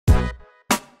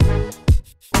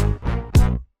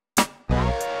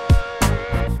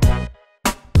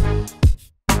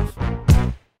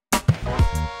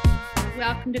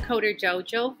Welcome to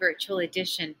CoderDojo Virtual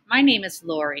Edition. My name is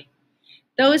Lori.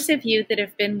 Those of you that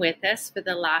have been with us for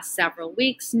the last several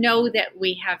weeks know that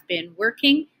we have been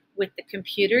working with the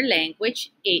computer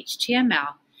language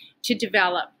HTML to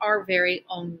develop our very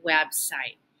own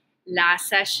website. Last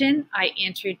session, I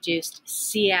introduced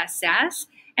CSS,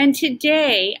 and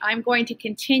today I'm going to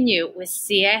continue with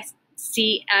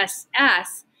CSS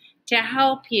to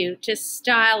help you to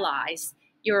stylize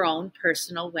your own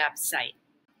personal website.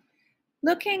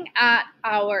 Looking at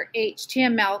our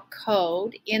HTML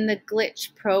code in the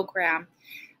Glitch program,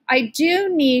 I do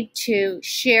need to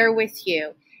share with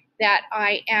you that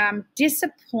I am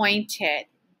disappointed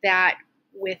that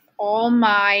with all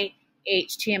my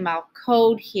HTML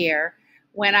code here,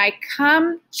 when I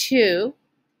come to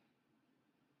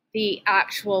the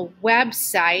actual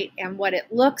website and what it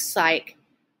looks like,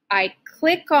 I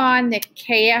click on the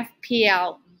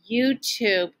KFPL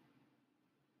YouTube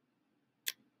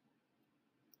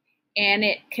and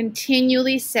it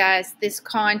continually says this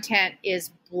content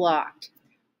is blocked.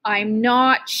 I'm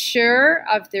not sure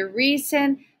of the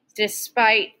reason,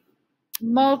 despite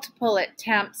multiple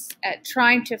attempts at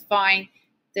trying to find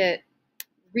the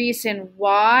reason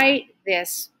why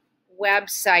this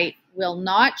website will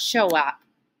not show up.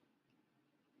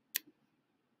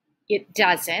 It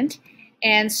doesn't.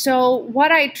 And so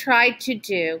what I tried to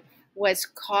do was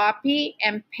copy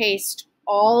and paste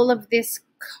all of this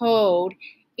code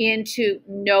into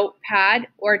Notepad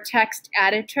or text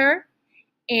editor,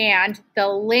 and the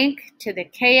link to the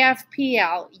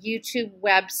KFPL YouTube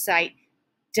website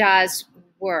does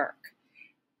work.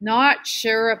 Not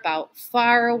sure about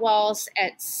firewalls,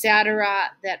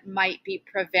 etc., that might be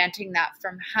preventing that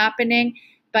from happening,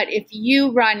 but if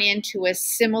you run into a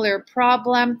similar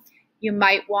problem, you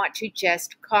might want to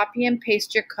just copy and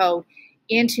paste your code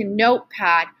into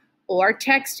Notepad or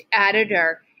text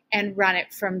editor and run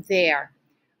it from there.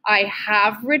 I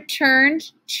have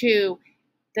returned to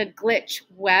the Glitch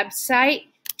website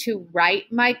to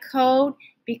write my code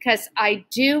because I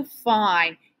do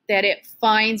find that it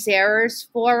finds errors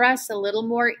for us a little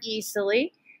more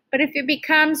easily. But if it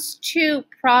becomes too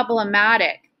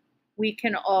problematic, we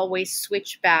can always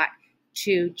switch back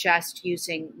to just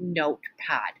using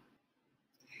Notepad.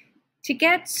 To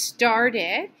get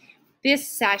started, this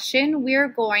session we're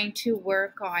going to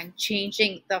work on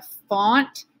changing the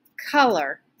font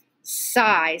color,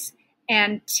 size,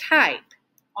 and type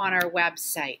on our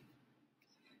website.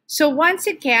 So once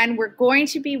again, we're going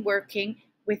to be working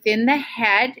within the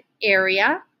head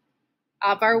area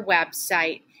of our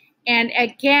website, and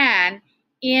again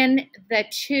in the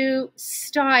two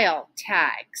style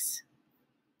tags.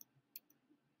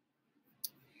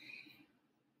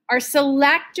 Our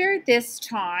selector this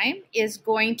time is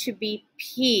going to be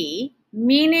P,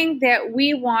 meaning that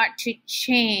we want to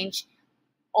change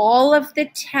all of the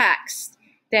text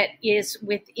that is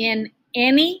within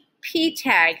any P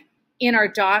tag in our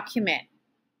document.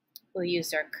 We'll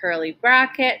use our curly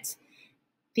brackets.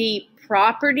 The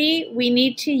property we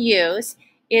need to use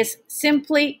is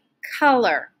simply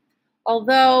color.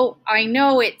 Although I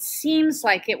know it seems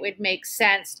like it would make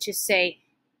sense to say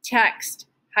text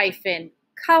hyphen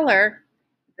color,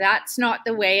 that's not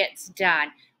the way it's done.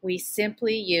 We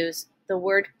simply use the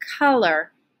word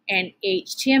color, and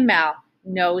HTML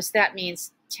knows that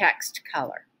means text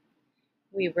color.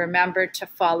 We remember to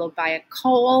follow by a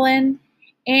colon,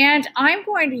 and I'm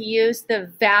going to use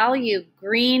the value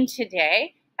green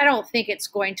today. I don't think it's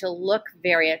going to look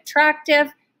very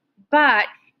attractive, but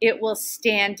it will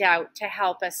stand out to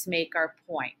help us make our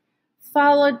point,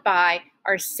 followed by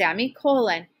our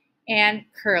semicolon and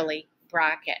curly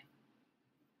bracket.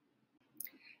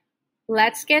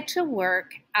 Let's get to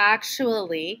work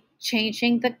actually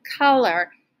changing the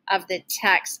color of the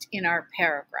text in our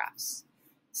paragraphs.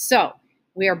 So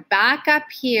we're back up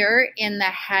here in the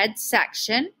head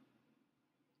section.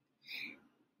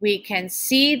 We can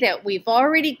see that we've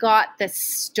already got the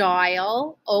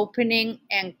style, opening,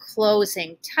 and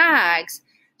closing tags.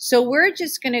 So we're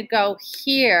just going to go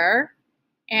here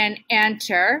and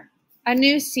enter a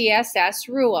new CSS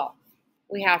rule.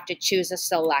 We have to choose a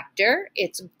selector.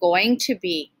 It's going to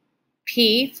be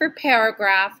P for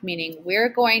paragraph, meaning we're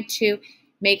going to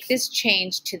make this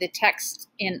change to the text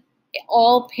in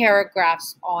all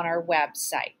paragraphs on our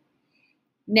website.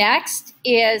 Next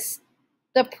is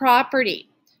the property.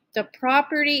 The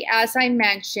property, as I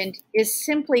mentioned, is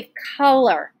simply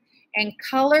color, and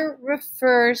color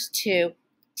refers to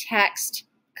text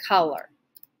color.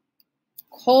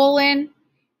 Colon,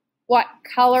 what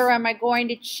color am I going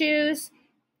to choose?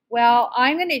 Well,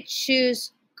 I'm going to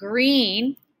choose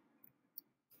green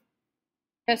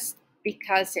just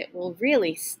because it will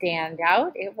really stand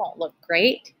out. It won't look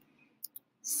great.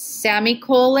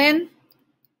 Semicolon,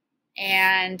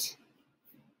 and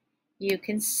you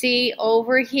can see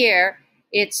over here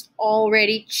it's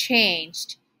already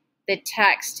changed the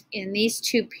text in these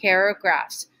two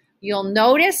paragraphs. You'll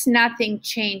notice nothing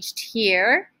changed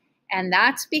here, and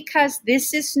that's because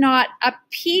this is not a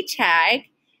P tag,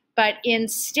 but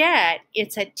instead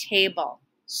it's a table.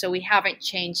 So we haven't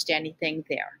changed anything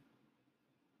there.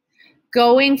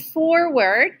 Going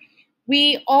forward,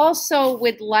 we also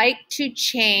would like to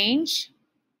change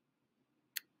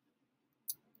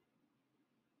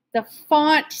the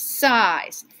font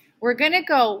size. We're going to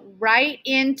go right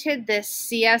into this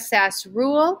CSS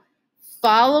rule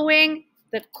following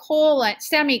the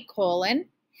semicolon,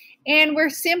 and we're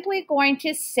simply going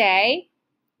to say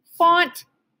font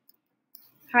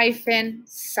hyphen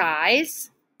size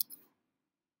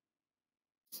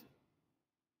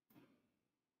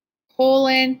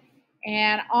colon,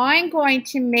 and I'm going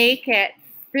to make it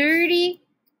 30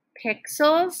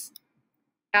 pixels.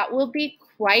 That will be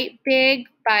quite big,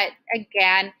 but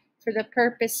again, for the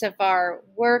purpose of our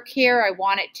work here, I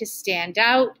want it to stand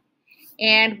out,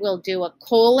 and we'll do a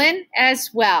colon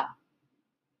as well.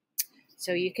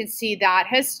 So you can see that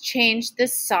has changed the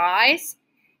size.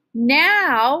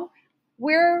 Now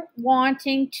we're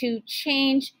wanting to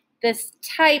change this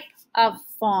type of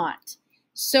font.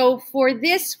 So for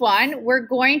this one, we're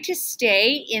going to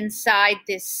stay inside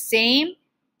this same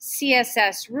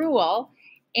CSS rule,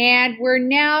 and we're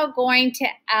now going to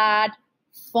add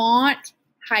font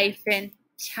hyphen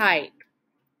type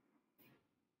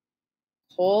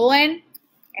colon,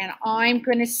 and I'm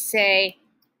going to say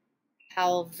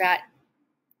Helvetica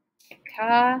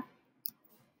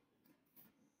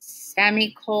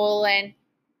semicolon,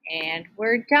 and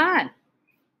we're done.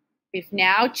 We've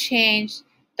now changed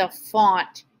the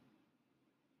font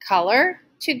color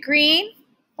to green.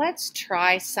 Let's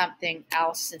try something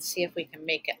else and see if we can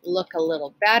make it look a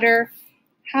little better.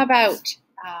 How about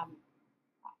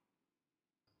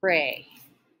gray?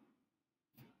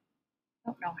 I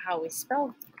don't know how we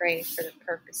spell gray for the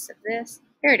purpose of this.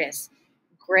 There it is,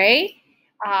 gray.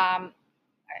 I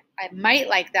might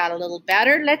like that a little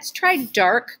better. Let's try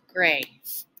dark gray.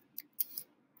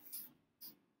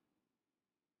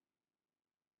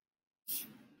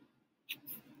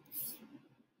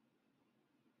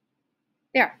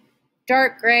 There,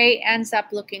 dark gray ends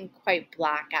up looking quite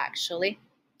black actually.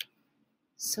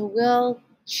 So we'll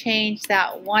change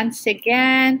that once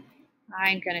again.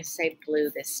 I'm going to say blue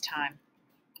this time.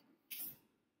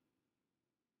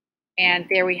 And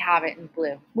there we have it in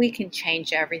blue. We can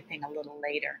change everything a little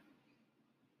later.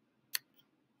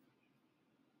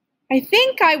 I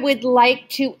think I would like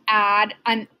to add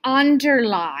an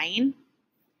underline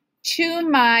to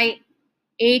my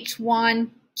H1,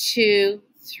 2,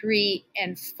 3,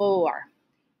 and 4.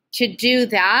 To do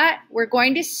that, we're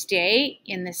going to stay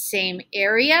in the same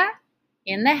area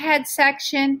in the head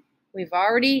section. We've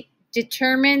already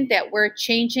determined that we're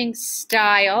changing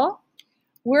style.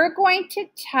 We're going to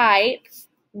type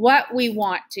what we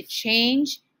want to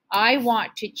change. I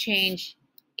want to change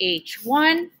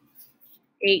H1,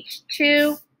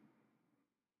 H2,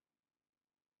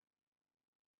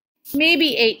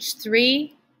 maybe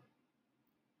H3.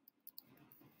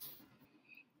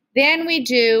 Then we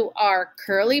do our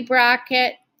curly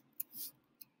bracket,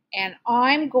 and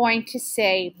I'm going to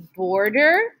say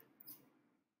border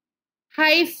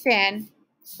hyphen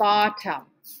bottom.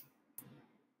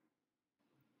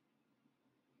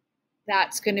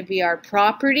 That's going to be our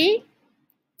property,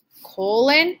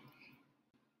 colon.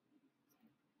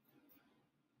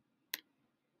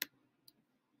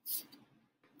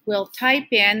 We'll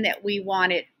type in that we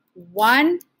want it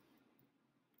 1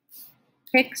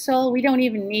 pixel. We don't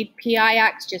even need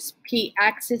PIX, just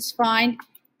PX is fine.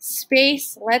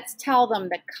 Space, let's tell them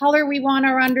the color we want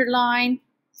our underline,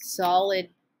 solid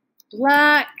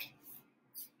black.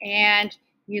 And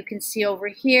you can see over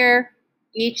here,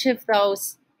 each of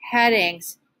those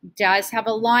headings does have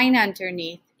a line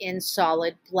underneath in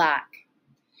solid black.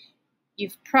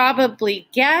 You've probably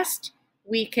guessed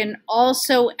we can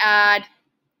also add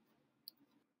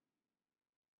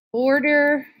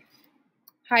border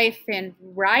hyphen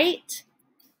right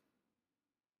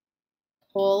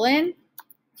colon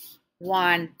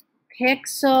 1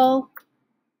 pixel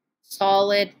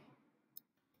solid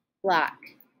black.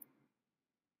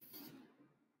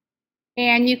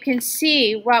 And you can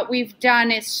see what we've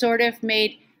done is sort of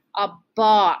made a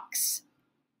box.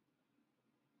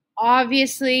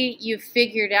 Obviously, you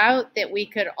figured out that we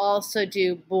could also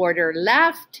do border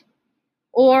left,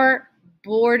 or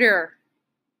border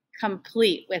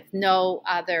complete with no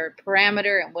other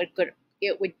parameter, and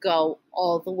it would go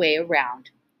all the way around.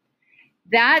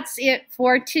 That's it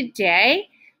for today.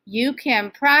 You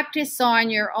can practice on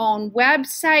your own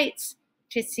websites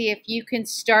to see if you can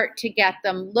start to get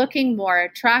them looking more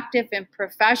attractive and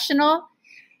professional.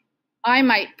 I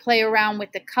might play around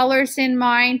with the colors in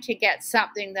mine to get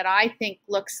something that I think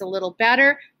looks a little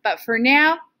better. But for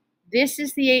now, this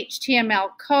is the HTML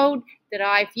code that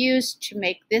I've used to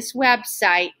make this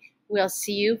website. We'll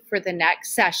see you for the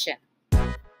next session.